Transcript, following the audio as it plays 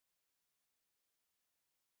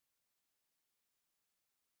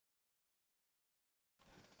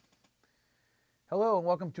Hello and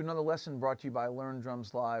welcome to another lesson brought to you by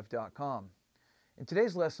LearnDrumsLive.com. In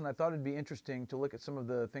today's lesson, I thought it'd be interesting to look at some of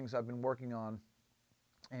the things I've been working on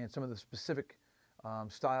and some of the specific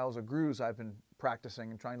styles or grooves I've been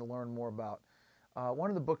practicing and trying to learn more about. One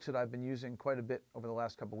of the books that I've been using quite a bit over the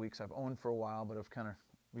last couple of weeks, I've owned for a while, but I've kind of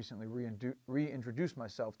recently reintroduced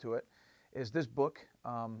myself to it, is this book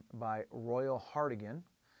by Royal Hartigan.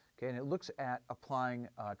 Okay, and it looks at applying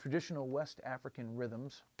traditional West African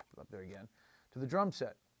rhythms, up there again, to the drum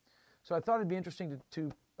set. So I thought it'd be interesting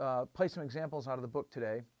to play some examples out of the book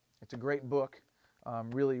today. It's a great book.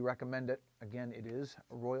 Really recommend it. Again, it is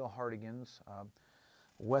Royal Hartigan's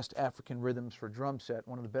West African Rhythms for Drum Set,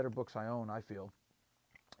 one of the better books I own, I feel.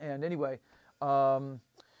 And anyway,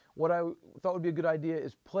 what I thought would be a good idea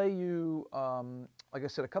is play you, like I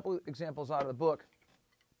said, a couple of examples out of the book.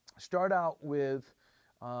 Start out with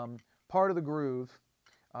part of the groove,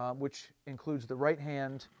 which includes the right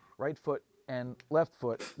hand, right foot, and left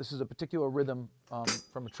foot. This is a particular rhythm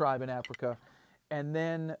from a tribe in Africa. And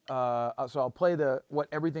then, so I'll play what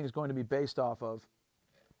everything is going to be based off of,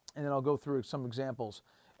 and then I'll go through some examples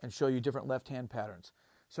and show you different left hand patterns.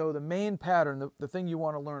 So the main pattern, the thing you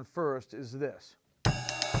want to learn first is this.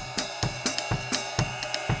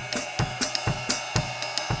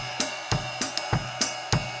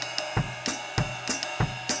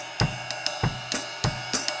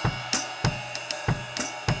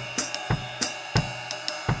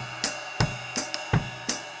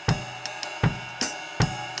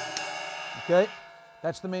 Okay,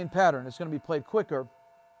 that's the main pattern. It's going to be played quicker,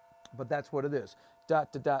 but that's what it is.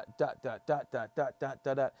 Dot, dot, dot, dot, dot, dot, dot, dot, dot,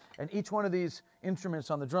 dot, dot. And each one of these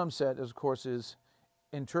instruments on the drum set, of course, is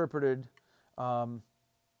interpreted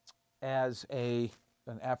as an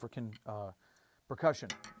African percussion.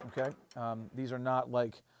 Okay, these are not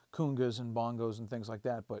like kungas and bongos and things like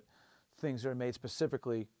that, but things that are made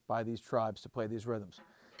specifically by these tribes to play these rhythms.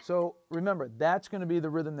 So remember, that's going to be the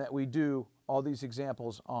rhythm that we do all these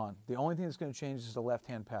examples on. The only thing that's going to change is the left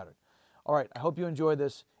hand pattern. All right, I hope you enjoyed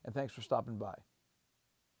this, and thanks for stopping by.